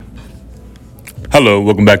Hello,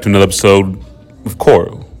 welcome back to another episode of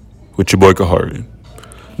Coral with your boy Kahari.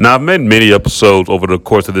 Now, I've made many episodes over the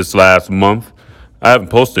course of this last month. I haven't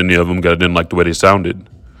posted any of them because I didn't like the way they sounded.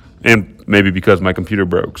 And maybe because my computer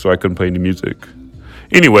broke, so I couldn't play any music.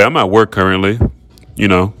 Anyway, I'm at work currently,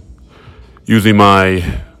 using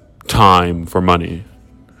my time for money,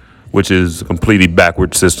 which is a completely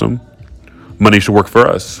backward system. Money should work for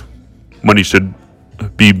us. Money should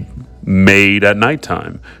be made at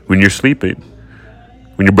nighttime when you're sleeping.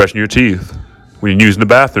 When you're brushing your teeth, when you're using the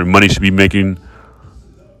bathroom, money should be making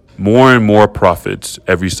more and more profits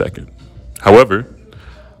every second. However,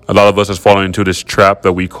 a lot of us has fallen into this trap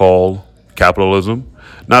that we call capitalism,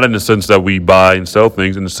 not in the sense that we buy and sell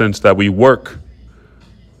things, in the sense that we work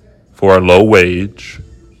for a low wage,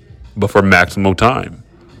 but for maximum time.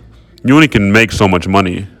 You only can make so much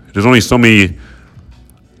money. There's only so many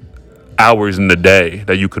hours in the day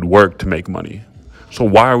that you could work to make money. So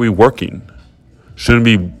why are we working? Shouldn't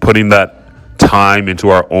we be putting that time into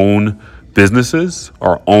our own businesses,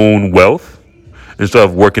 our own wealth, instead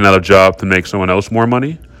of working at a job to make someone else more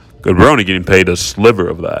money? Because we're only getting paid a sliver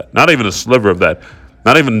of that. Not even a sliver of that.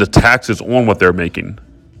 Not even the taxes on what they're making.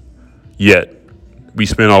 Yet, we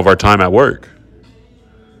spend all of our time at work.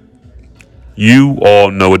 You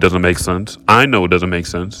all know it doesn't make sense. I know it doesn't make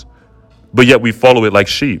sense. But yet we follow it like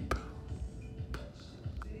sheep.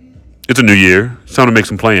 It's a new year. It's time to make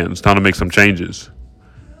some plans. Time to make some changes.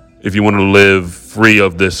 If you want to live free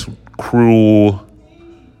of this cruel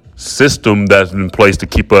system that's in place to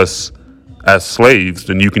keep us as slaves,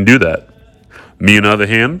 then you can do that. Me, on the other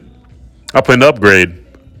hand, I plan to upgrade.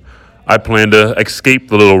 I plan to escape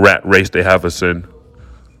the little rat race they have us in.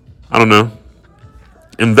 I don't know.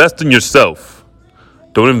 Invest in yourself.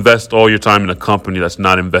 Don't invest all your time in a company that's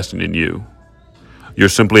not investing in you. You're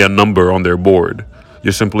simply a number on their board.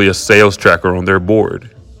 You're simply a sales tracker on their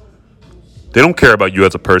board. They don't care about you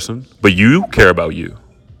as a person, but you care about you.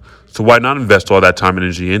 So why not invest all that time and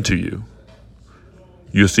energy into you?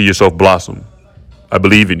 You'll see yourself blossom. I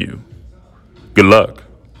believe in you. Good luck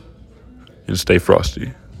and stay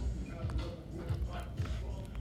frosty.